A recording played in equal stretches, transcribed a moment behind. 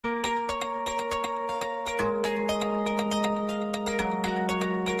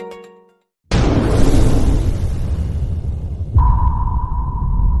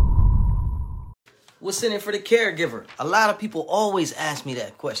What's in it for the caregiver? A lot of people always ask me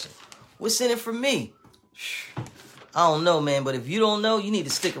that question. What's in it for me? I don't know, man, but if you don't know, you need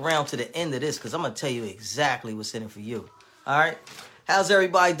to stick around to the end of this because I'm going to tell you exactly what's in it for you. All right? How's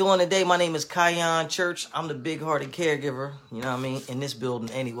everybody doing today? My name is Kion Church. I'm the big-hearted caregiver, you know what I mean, in this building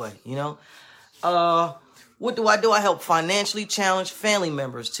anyway, you know? What do? I help financially challenged family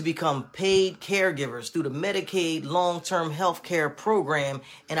members to become paid caregivers through the Medicaid long-term health care program,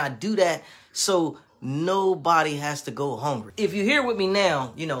 and I do that so nobody has to go hungry. If you're here with me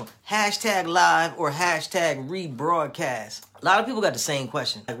now, you know, hashtag live or hashtag rebroadcast. A lot of people got the same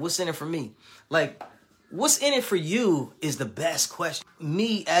question. Like, what's in it for me? Like, what's in it for you is the best question.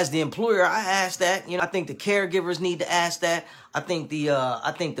 Me as the employer, I ask that. You know, I think the caregivers need to ask that. I think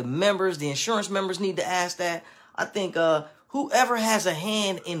the members, the insurance members need to ask that. I think whoever has a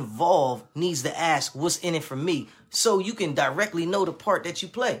hand involved needs to ask what's in it for me so you can directly know the part that you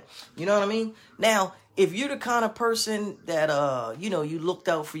play. You know what I mean? Now, if you're the kind of person that, you know, you looked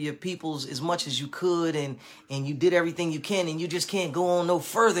out for your peoples as much as you could and you did everything you can and you just can't go on no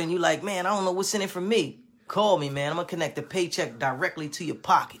further and you're like, man, I don't know what's in it for me. Call me, man. I'm going to connect the paycheck directly to your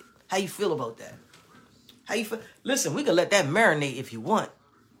pocket. How you feel about that? How you feel? Listen, we can let that marinate if you want.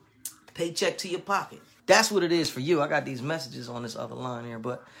 Paycheck to your pocket. That's what it is for you. I got these messages on this other line here,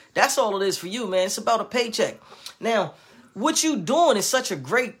 but that's all it is for you, man. It's about a paycheck. Now, what you doing is such a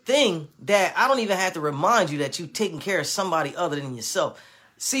great thing that I don't even have to remind you that you taking care of somebody other than yourself.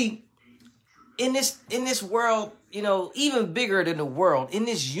 See, in this world, you know, even bigger than the world, in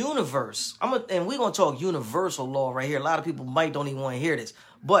this universe, and we're going to talk universal law right here. A lot of people don't even want to hear this,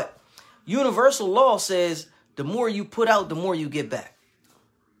 but universal law says the more you put out, the more you get back.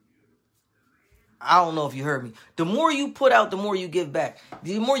 I don't know if you heard me. The more you put out, the more you give back.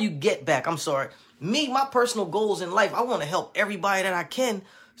 The more you get back. I'm sorry. Me, my personal goals in life, I want to help everybody that I can.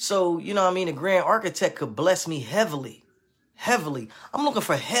 So, you know what I mean? The grand architect could bless me heavily. Heavily. I'm looking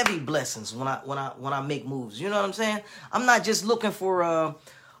for heavy blessings when I make moves. You know what I'm saying? I'm not just looking for a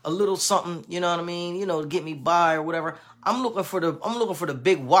little something, you know what I mean? You know, to get me by or whatever. I'm looking for the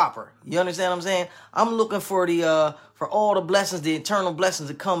big whopper. You understand what I'm saying? I'm looking for for all the blessings, the eternal blessings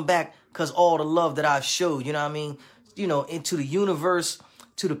to come back because all the love that I've showed, you know what I mean? You know, into the universe,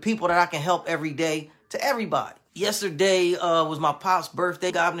 to the people that I can help every day, to everybody. Yesterday was my pop's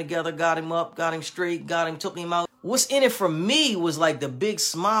birthday. Got him together, got him up, got him straight, took him out. What's in it for me was like the big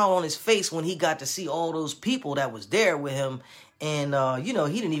smile on his face when he got to see all those people that was there with him. And, you know,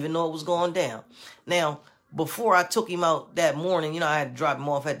 he didn't even know it was going down. Now, before I took him out that morning, you know, I had to drop him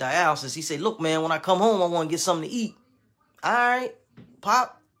off at dialysis. He said, look, man, when I come home, I want to get something to eat. All right,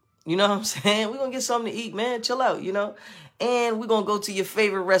 Pop. You know what I'm saying? We're going to get something to eat, man. Chill out, you know. And we're going to go to your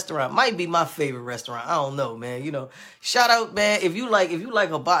favorite restaurant. Might be my favorite restaurant. I don't know, man. You know, shout out, man. If you like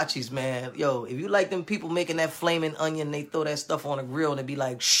hibachis, man, yo, if you like them people making that flaming onion, they throw that stuff on a grill and they be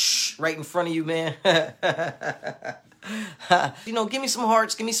like, shh, right in front of you, man. You know, give me some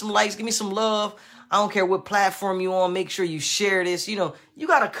hearts, give me some likes, give me some love. I don't care what platform you on. Make sure you share this. You know, you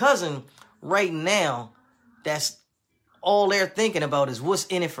got a cousin right now that's all they're thinking about is what's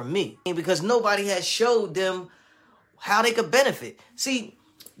in it for me. Because nobody has showed them how they could benefit. See,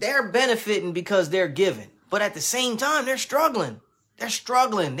 they're benefiting because they're giving. But at the same time, they're struggling. They're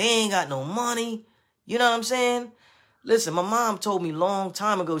struggling. They ain't got no money. You know what I'm saying? Listen, my mom told me a long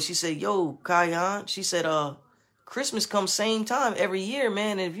time ago, she said, yo, Kion, she said, Christmas comes same time every year,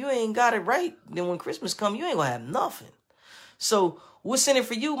 man. And if you ain't got it right, then when Christmas come, you ain't gonna have nothing. So what's in it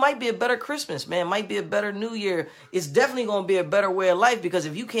for you might be a better Christmas, man. Might be a better New Year. It's definitely going to be a better way of life because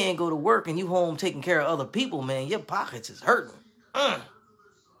if you can't go to work and you home taking care of other people, man, your pockets is hurting.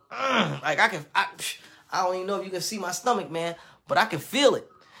 Like I don't even know if you can see my stomach, man, but I can feel it.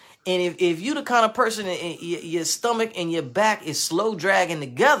 And if you the kind of person your stomach and your back is slow dragging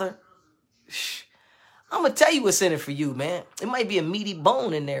together, I'm going to tell you what's in it for you, man. It might be a meaty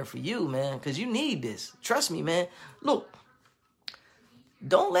bone in there for you, man, because you need this. Trust me, man. Look.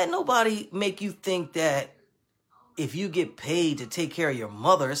 Don't let nobody make you think that if you get paid to take care of your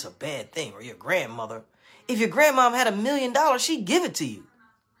mother, it's a bad thing, or your grandmother. If your grandmom had $1 million, she'd give it to you.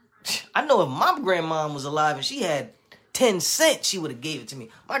 I know if my grandmom was alive and she had 10 cents, she would have gave it to me.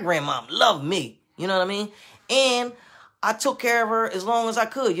 My grandmom loved me. You know what I mean? And I took care of her as long as I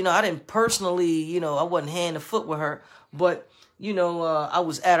could. You know, I didn't personally, you know, I wasn't hand to foot with her, but you know, I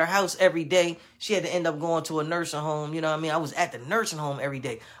was at her house every day. She had to end up going to a nursing home. You know what I mean? I was at the nursing home every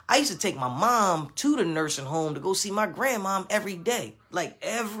day. I used to take my mom to the nursing home to go see my grandmom every day. Like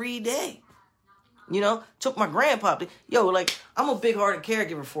every day. You know, took my grandpa. Yo, like, I'm a big-hearted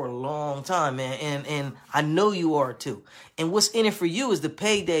caregiver for a long time, man, and I know you are too. And what's in it for you is the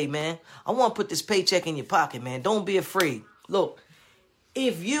payday, man. I want to put this paycheck in your pocket, man. Don't be afraid. Look,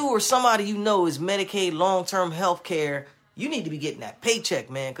 if you or somebody you know is Medicaid long-term health care, you need to be getting that paycheck,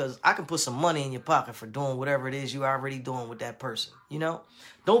 man, because I can put some money in your pocket for doing whatever it is you're already doing with that person, you know?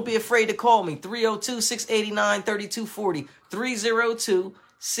 Don't be afraid to call me, 302-689-3240,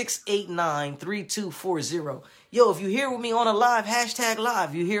 302-689-3240. Yo, if you're here with me on a live, hashtag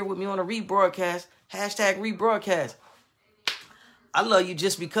live. You're here with me on a rebroadcast, hashtag rebroadcast. I love you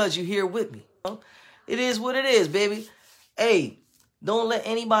just because you're here with me. It is what it is, baby. Hey, don't let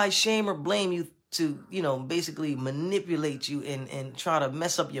anybody shame or blame you to, you know, basically manipulate you and try to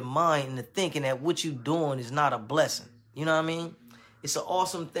mess up your mind into thinking that what you're doing is not a blessing. You know what I mean? It's an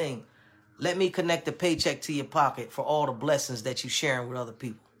awesome thing. Let me connect the paycheck to your pocket for all the blessings that you're sharing with other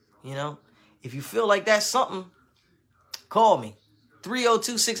people. You know? If you feel like that's something, call me.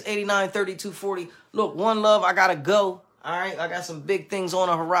 302-689-3240. Look, one love, I gotta go. All right? I got some big things on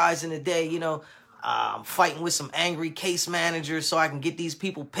the horizon today, you know. I'm fighting with some angry case managers so I can get these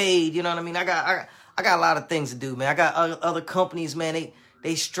people paid. You know what I mean? I got a lot of things to do, man. I got other companies, man.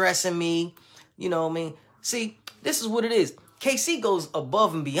 They stressing me. You know what I mean? See, this is what it is. KC goes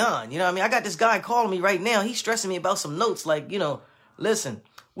above and beyond. You know what I mean? I got this guy calling me right now. He's stressing me about some notes. Like, you know, listen,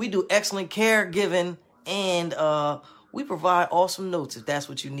 we do excellent caregiving and we provide awesome notes if that's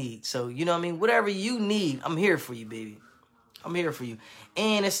what you need. So, you know what I mean? Whatever you need, I'm here for you, baby. I'm here for you.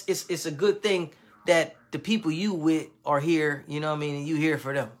 And it's a good thing that the people you with are here, you know what I mean, and you here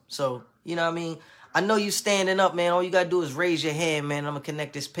for them. So, you know what I mean? I know you standing up, man. All you got to do is raise your hand, man. I'm going to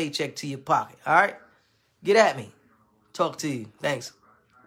connect this paycheck to your pocket, all right? Get at me. Talk to you. Thanks.